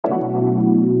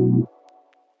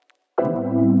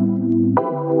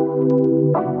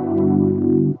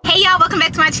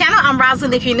my channel. I'm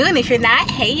Rosalind if you're new, and if you're not,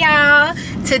 hey y'all.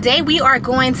 Today we are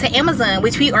going to Amazon,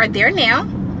 which we are there now,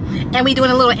 and we doing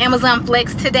a little Amazon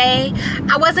flex today.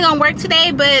 I wasn't gonna work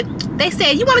today, but they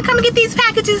said, you want to come and get these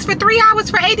packages for 3 hours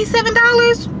for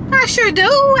 $87? I sure do.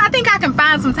 I think I can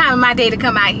find some time in my day to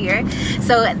come out here.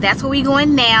 So that's where we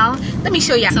going now. Let me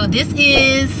show y'all. So this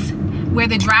is where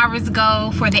the drivers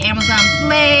go for the Amazon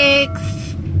flex.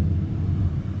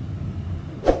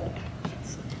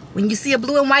 When you see a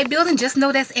blue and white building, just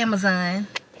know that's Amazon.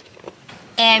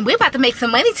 And we're about to make some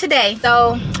money today.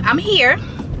 So I'm here,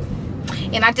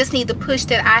 and I just need to push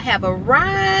that I have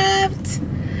arrived,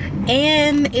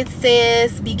 and it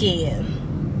says begin.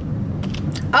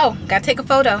 Oh, gotta take a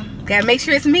photo. Gotta make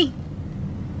sure it's me.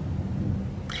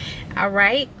 All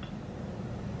right.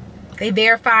 They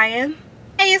verifying.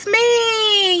 Hey, it's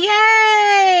me.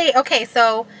 Yay. Okay,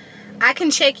 so I can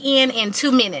check in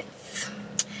 2 minutes.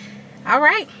 All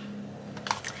right.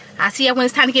 I'll see y'all when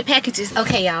it's time to get packages.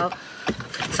 Okay, y'all.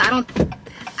 So I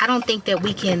don't think that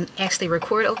we can actually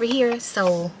record over here.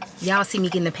 So y'all see me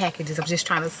getting the packages. I'm just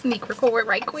trying to sneak record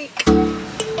right quick.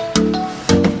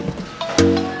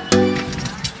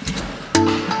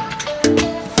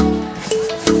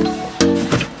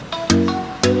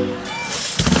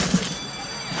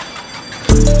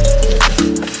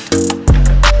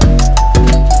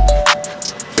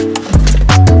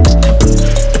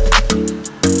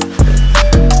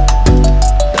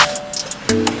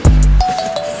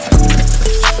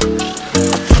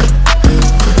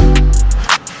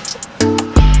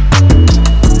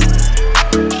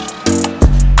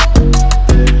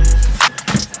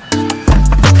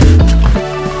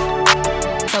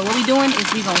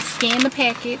 We're gonna scan the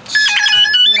package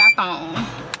with our phone.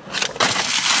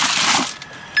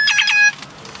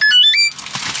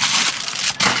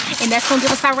 And that's gonna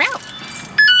give us our route.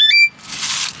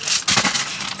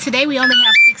 Today we only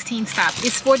have 16 stops.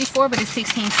 It's 44, but it's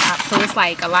 16 stops. So it's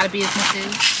like a lot of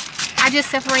businesses. I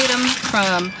just separate them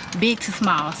from big to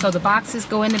small. So the boxes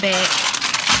go in the back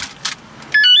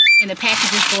and the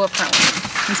packages go up front,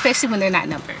 especially when they're not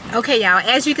numbered. Okay, y'all,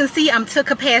 as you can see, I'm to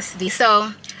capacity.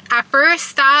 So our first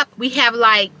stop, we have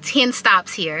like 10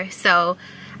 stops here. So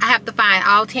I have to find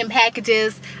all 10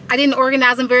 packages. I didn't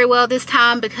organize them very well this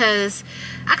time because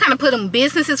I kind of put them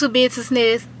businesses with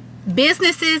businesses,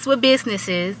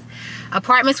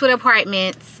 apartments with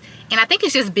apartments. And I think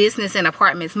it's just business and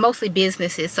apartments, mostly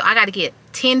businesses. So I got to get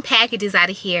 10 packages out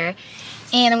of here.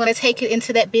 And I'm going to take it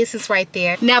into that business right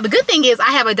there. Now, the good thing is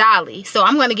I have a dolly. So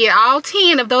I'm going to get all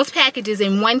 10 of those packages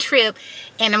in one trip.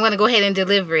 And I'm going to go ahead and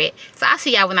deliver it. So I'll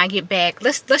see y'all when I get back.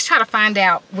 Let's try to find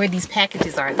out where these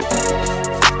packages are.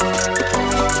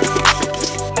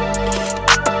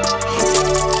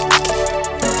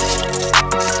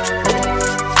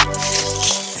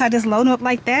 So I just load them up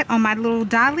like that on my little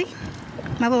dolly.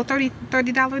 My little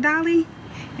 $30 dolly.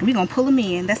 And we're going to pull them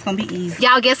in. That's going to be easy.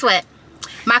 Y'all, guess what?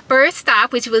 My first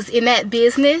stop, which was in that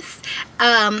business,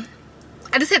 I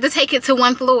just had to take it to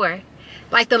one floor.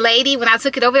 Like the lady, when I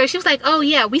took it over there, she was like, oh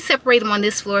yeah, we separate them on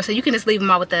this floor, so you can just leave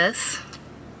them all with us.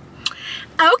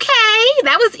 Okay,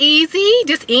 that was easy.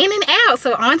 Just in and out.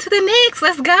 So on to the next.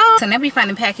 Let's go. So now we're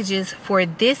finding packages for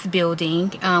this building,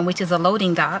 which is a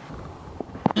loading dock.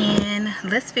 And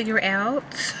let's figure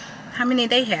out how many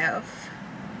they have.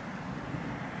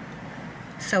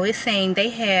 So it's saying they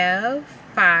have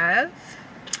 5.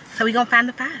 So we're gonna find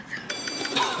the 5.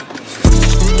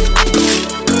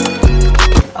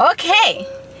 Okay,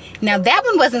 now that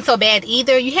one wasn't so bad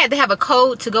either. You had to have a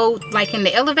code to go like in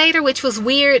the elevator, which was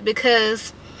weird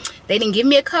because they didn't give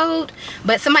me a code,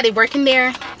 but somebody working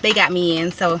there, they got me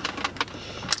in, so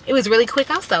it was really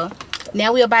quick also.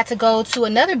 Now we're about to go to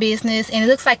another business, and it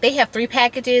looks like they have 3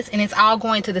 packages and it's all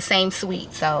going to the same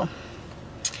suite. So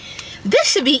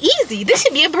this should be easy. This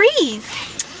should be a breeze.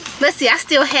 Let's see, I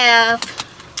still have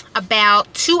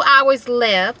about 2 hours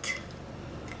left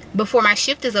before my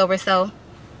shift is over, so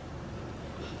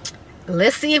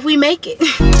let's see if we make it.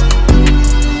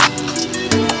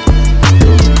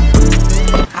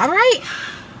 All right,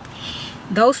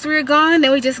 those 3 are gone.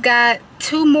 Then we just got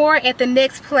 2 more at the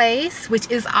next place,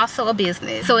 which is also a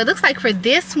business. So it looks like for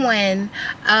this one,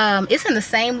 it's in the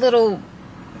same little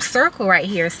circle right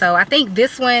here. So I think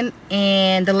this one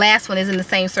and the last one is in the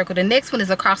same circle. The next one is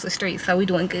across the street, so we're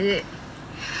doing good.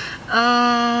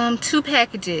 2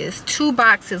 packages, 2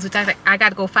 boxes, which I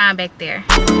gotta go find back there.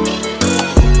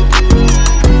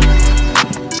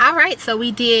 All right, so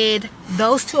we did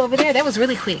those 2 over there. That was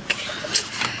really quick.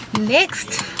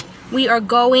 Next, we are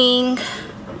going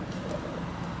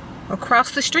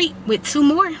across the street with 2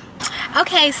 more.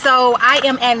 Okay, so I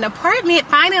am at an apartment.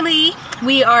 Finally,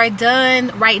 we are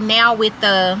done right now with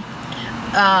the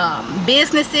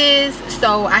businesses,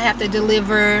 so I have to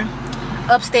deliver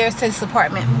upstairs to this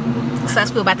apartment. So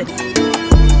that's what we're about to do.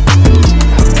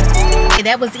 Okay,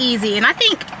 that was easy, and I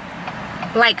think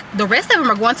like the rest of them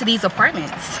are going to these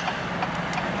apartments.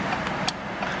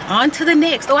 On to the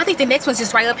next. Oh, I think the next one's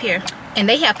just right up here, and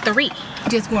they have 3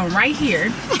 just going right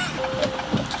here.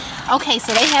 Okay,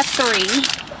 so they have 3.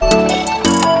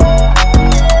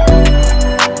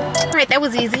 All right, that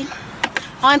was easy.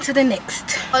 On to the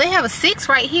next. Oh, they have a 6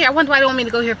 right here. I wonder why they want me to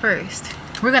go here first.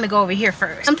 We're gonna go over here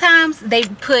first. Sometimes they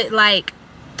put like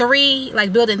 3,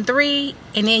 like building 3,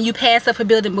 and then you pass up a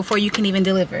building before you can even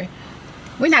deliver.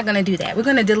 We're not gonna do that. We're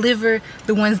gonna deliver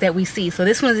the ones that we see. So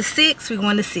this one's a 6, we're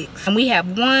going to 6. And we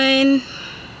have 1,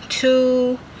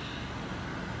 2,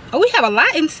 oh, we have a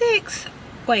lot in 6.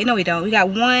 Wait, no we don't. We got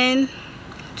 1,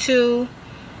 2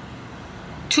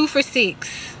 for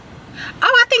 6.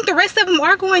 Oh, I think the rest of them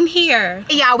are going here.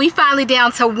 Y'all, we finally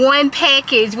down to 1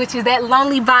 package, which is that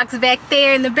lonely box back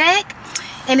there in the back.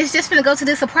 And it's just gonna go to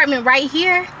this apartment right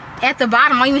here at the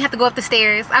bottom. I don't even have to go up the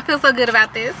stairs. I feel so good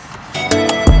about this.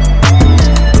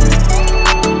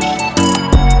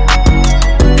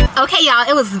 Okay, y'all,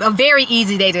 it was a very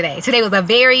easy day today. Today was a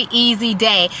very easy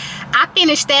day. I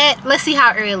finished that, let's see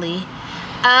how early.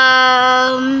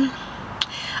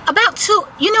 About 2,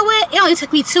 you know what? It only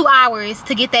took me 2 hours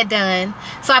to get that done.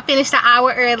 So I finished an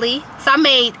hour early. So I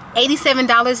made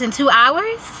 $87 in 2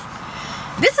 hours.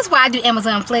 This is why I do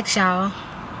Amazon Flex, y'all.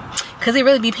 Because it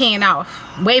really be paying off.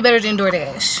 Way better than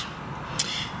DoorDash.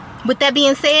 With that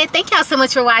being said, thank y'all so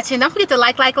much for watching. Don't forget to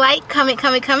like,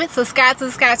 comment,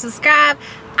 subscribe.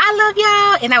 I love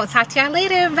y'all, and I will talk to y'all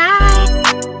later.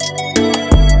 Bye.